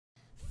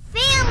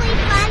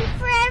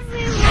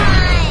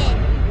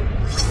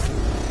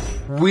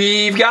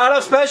We've got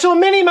a special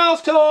Minnie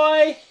Mouse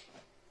toy!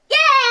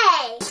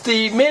 Yay! It's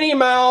the Minnie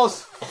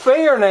Mouse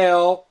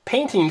fingernail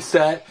painting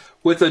set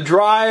with a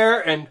dryer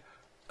and...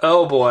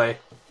 Oh boy.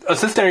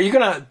 Assistant, are you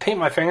going to paint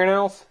my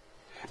fingernails?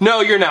 No,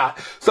 you're not.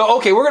 So,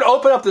 okay, we're going to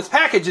open up this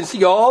package and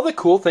see all the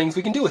cool things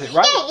we can do with it,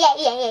 right?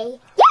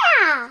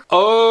 Yeah!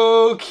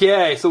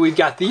 Okay, so we've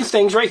got these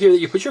things right here that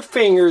you put your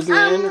fingers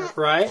in,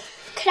 right?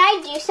 Could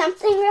I do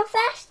something real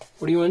fast?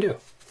 What do you want to do?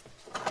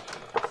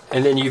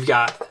 And then you've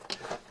got...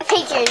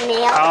 Paint your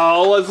nails.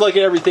 Oh, let's look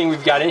at everything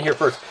we've got in here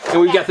first.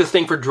 And we've got this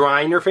thing for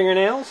drying your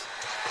fingernails.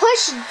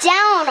 Push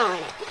down on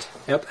it.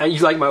 Yep, and you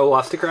like my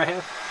old sticker I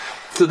have?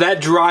 So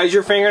that dries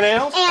your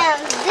fingernails.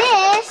 And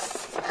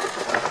this...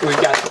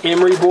 We've got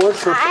emery boards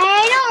for...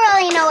 I don't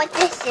really know what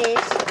this is.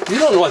 You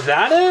don't know what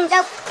that is?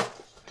 Nope.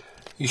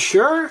 You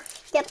sure?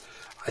 Yep.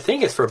 I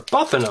think it's for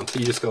buffing them, so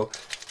you just go...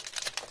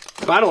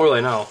 But I don't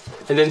really know.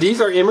 And then these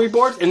are emery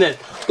boards. And then,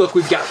 look,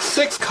 we've got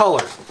 6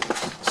 colors.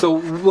 So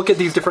look at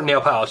these different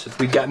nail polishes.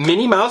 We've got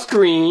Minnie Mouse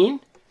green,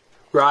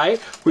 right?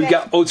 We've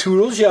got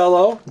O'Toodle's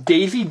yellow,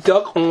 Daisy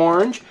Duck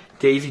orange,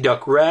 Daisy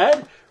Duck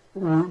red,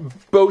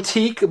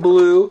 Boutique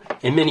blue,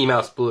 and Minnie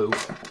Mouse blue.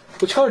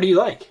 Which color do you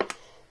like?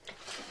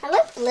 I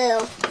like blue.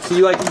 So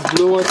you like these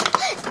blue ones?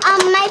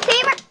 My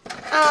favorite...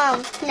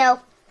 no.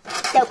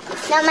 Nope.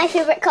 Not my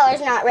favorite color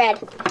is not red.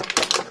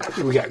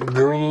 We got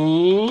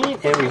green,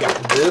 and we got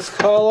this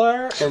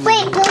color. And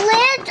wait, the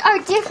lids are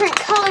different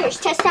colors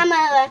to some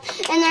of them,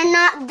 and they're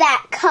not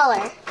that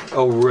color.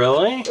 Oh,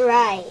 really?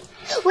 Right.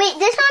 Wait,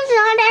 this one's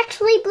not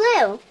actually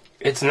blue.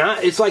 It's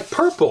not. It's like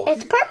purple.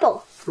 It's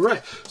purple.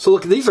 Right. So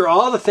look, these are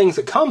all the things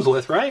it comes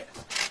with, right?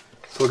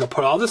 So we're going to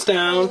put all this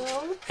down,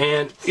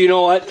 and you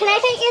know what? Can I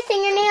paint your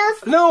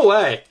fingernails? No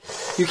way.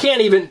 You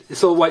can't even...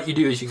 So what you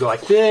do is you go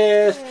like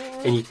this,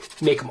 and you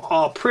make them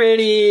all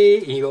pretty,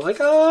 and you go like,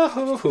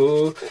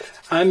 oh,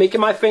 I'm making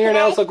my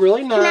fingernails look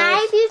really nice. Can I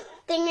have your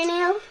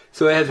fingernails?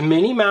 So it has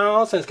Minnie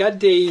Mouse, and it's got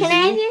Daisy. Can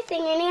I have your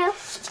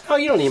fingernails? Oh,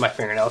 you don't need my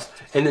fingernails.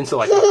 And then so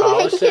like you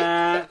polish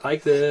that,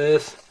 like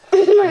this.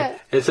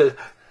 It says,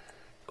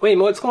 wait,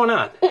 what's going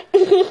on?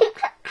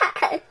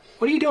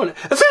 What are you doing?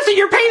 Assistant,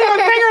 you're painting my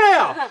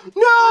fingernail!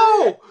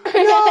 No!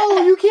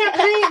 No, you can't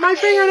paint my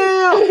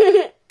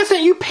fingernail!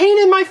 Assistant, you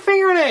painted my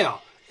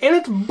fingernail! And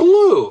it's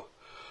blue!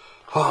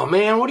 Oh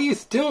man, what are you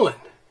doing?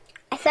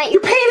 I thought you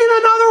painted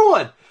another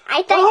one!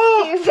 I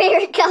thought your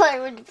favorite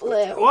color was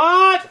blue.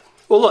 What?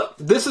 Well look,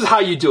 this is how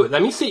you do it.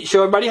 Let me see,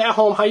 show everybody at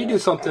home how you do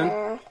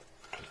something.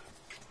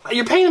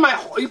 You painted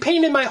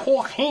my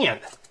whole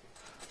hand.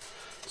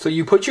 So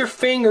you put your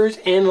fingers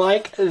in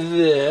like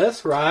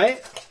this,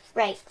 right?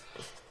 Right.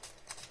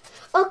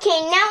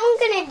 Okay, now I'm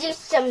going to do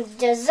some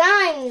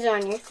designs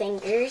on your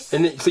fingers.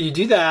 And then, so you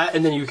do that,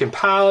 and then you can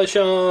polish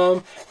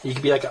them. You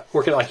can be like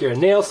working like you're a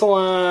nail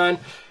salon.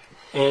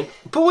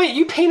 But wait,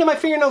 you painted my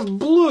fingernails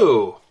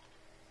blue.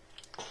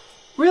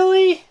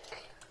 Really?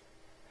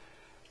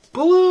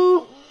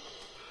 Blue?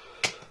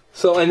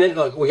 So, and then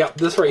look, we got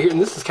this right here, and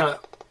this is kind of...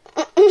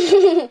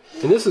 and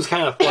this is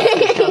kind of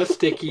fluffy, kind of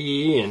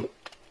sticky, and...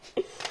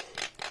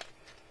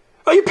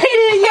 Oh, you painted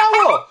it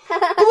yellow!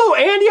 Blue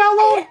and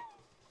yellow?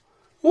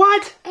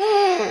 What?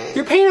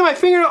 You're painting my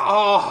fingernail?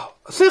 Oh,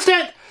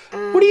 assistant!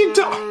 What are you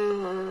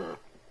doing?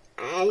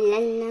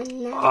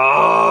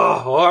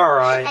 Oh,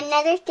 alright.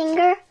 Another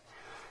finger?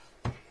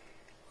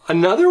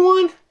 Another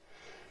one?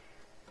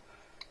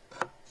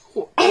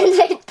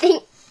 Another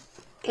finger.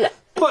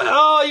 What?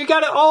 Oh, you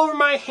got it all over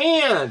my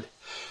hand.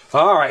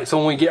 Alright, so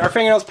when we get our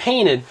fingernails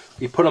painted,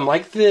 we put them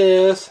like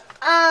this.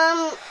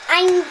 I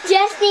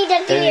just need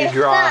to do your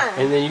thumb.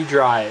 And then you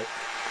dry it.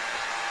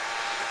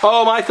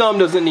 Oh, my thumb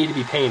doesn't need to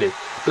be painted.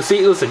 But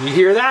see, listen, you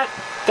hear that?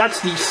 That's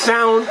the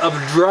sound of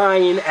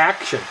drying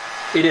action.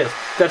 It is.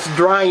 That's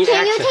drying action.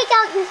 Can you take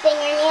out your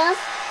fingernails?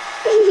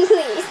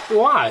 Please.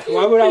 Why?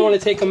 Why would I want to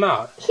take them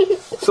out?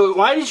 So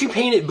why did you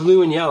paint it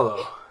blue and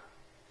yellow?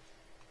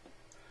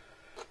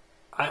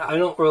 I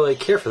don't really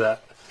care for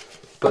that.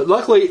 But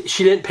luckily,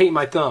 she didn't paint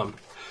my thumb.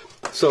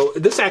 So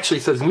this actually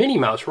says Minnie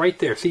Mouse right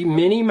there. See,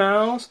 Minnie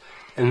Mouse?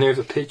 And there's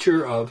a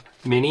picture of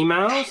Minnie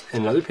Mouse,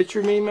 another picture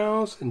of Minnie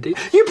Mouse, and you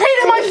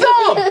painted my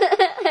thumb!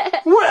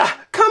 What?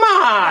 Come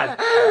on!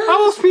 I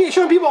was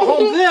showing people at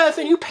home this,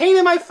 and you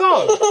painted my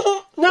thumb.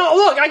 Now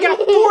look, I got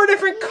 4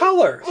 different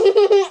colors.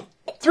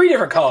 3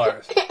 different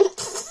colors.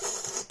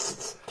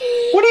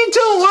 What are you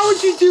doing? Why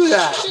would you do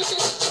that?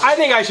 I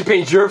think I should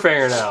paint your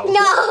fingernails.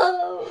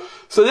 No!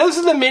 So this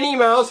is the Minnie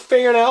Mouse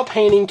fingernail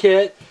painting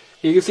kit.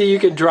 You can see you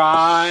can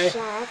dry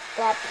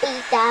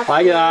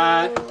like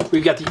that.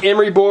 We've got the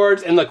emery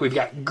boards, and look, we've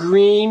got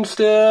green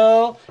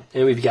still,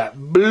 and we've got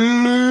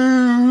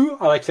blue.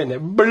 I like saying that,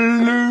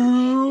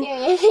 blue,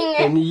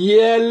 and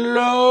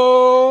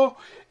yellow,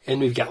 and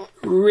we've got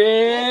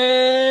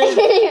red,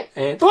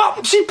 and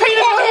oh, she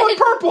painted mine with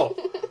purple.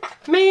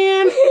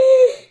 Man,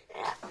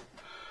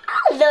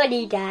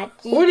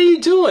 what are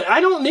you doing?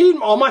 I don't need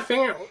all my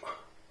fingernails.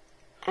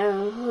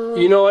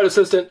 You know what,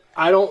 assistant?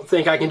 I don't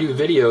think I can do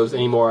videos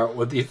anymore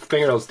with these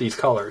fingernails, these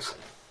colors.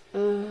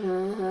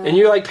 And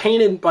you like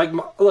painted, like,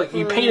 look,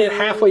 you painted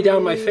halfway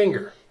down my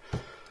finger.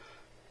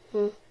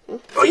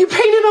 Oh, you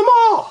painted them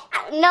all!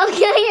 No,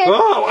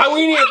 Oh,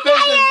 we need to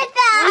finish this.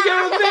 We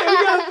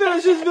gotta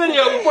finish this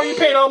video before you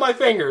paint all my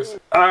fingers.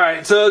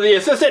 Alright, so the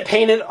assistant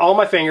painted all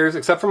my fingers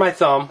except for my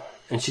thumb.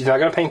 And she's not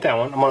going to paint that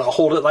one. I'm going to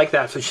hold it like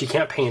that so she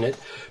can't paint it.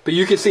 But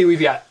you can see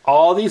we've got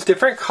all these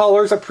different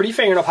colors of pretty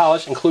fingernail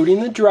polish, including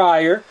the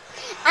dryer.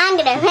 I'm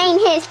going to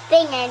paint his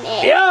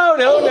fingernail.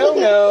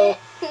 No.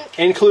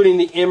 Including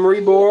the emery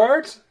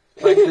boards,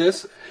 like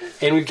this.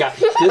 And we've got,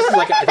 this is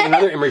like, I think,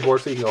 another emery board,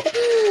 so you can go.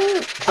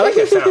 I like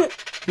that sound.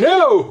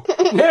 No.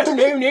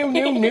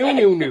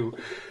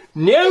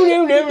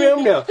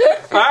 No.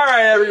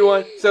 Alright,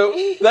 everyone. So,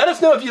 let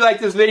us know if you like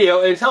this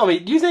video, and tell me,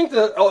 do you think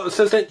the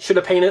assistant should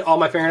have painted all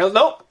my fingernails?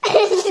 Nope.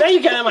 Now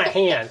you got it in my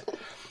hand.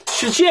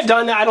 Should she have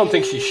done that? I don't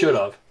think she should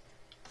have.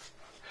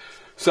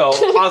 So,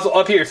 also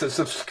up here, so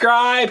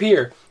subscribe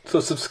here. So,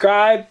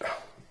 subscribe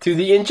to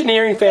the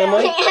engineering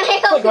family.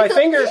 Look, my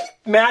fingers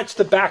match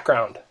the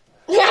background.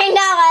 I know,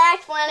 I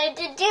just wanted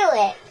to do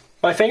it.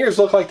 My fingers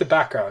look like the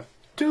background.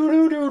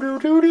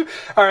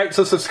 Alright,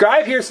 so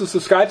subscribe here. So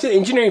subscribe to the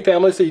engineering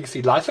family so you can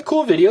see lots of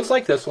cool videos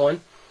like this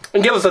one.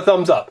 And give us a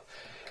thumbs up.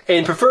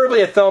 And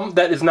preferably a thumb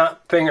that is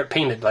not finger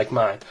painted like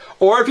mine.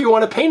 Or if you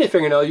want to paint a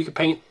fingernail, you can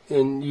paint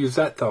and use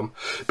that thumb.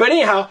 But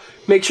anyhow,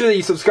 make sure that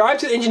you subscribe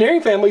to the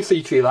engineering family so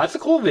you can see lots of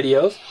cool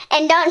videos.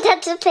 And don't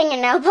touch the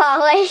fingernail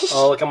polish.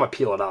 Oh, look, I'm going to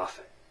peel it off.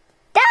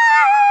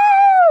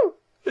 No!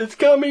 It's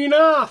coming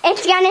off.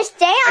 It's going to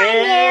stay on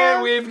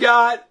And we've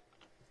got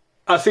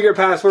a secret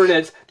password.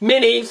 It's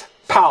Minnie's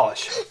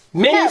polish.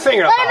 Minnie's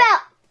fingernail polish.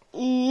 What about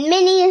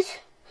Minnie's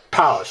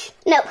polish?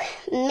 No,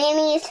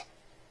 Minnie's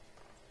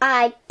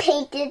I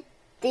painted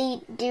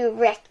the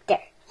director.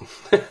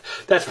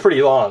 That's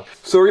pretty long.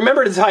 So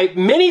remember to type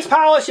Minnie's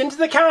polish into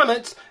the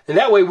comments, and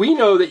that way we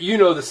know that you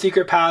know the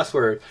secret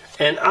password.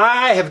 And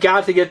I have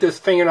got to get this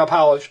fingernail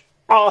polish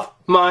off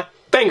my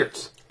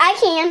fingers. I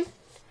can.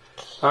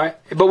 Alright,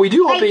 but we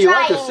do hope that you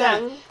like the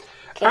set. Okay.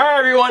 Alright,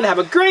 everyone, have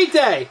a great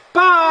day.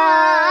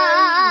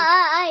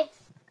 Bye!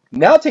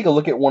 Now take a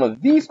look at one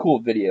of these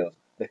cool videos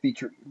that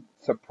feature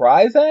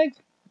surprise eggs,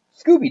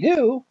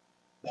 Scooby-Doo,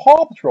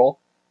 Paw Patrol,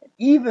 and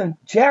even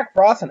Jack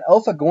Frost and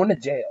Elsa going to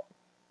jail.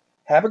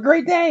 Have a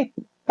great day.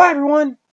 Bye, everyone.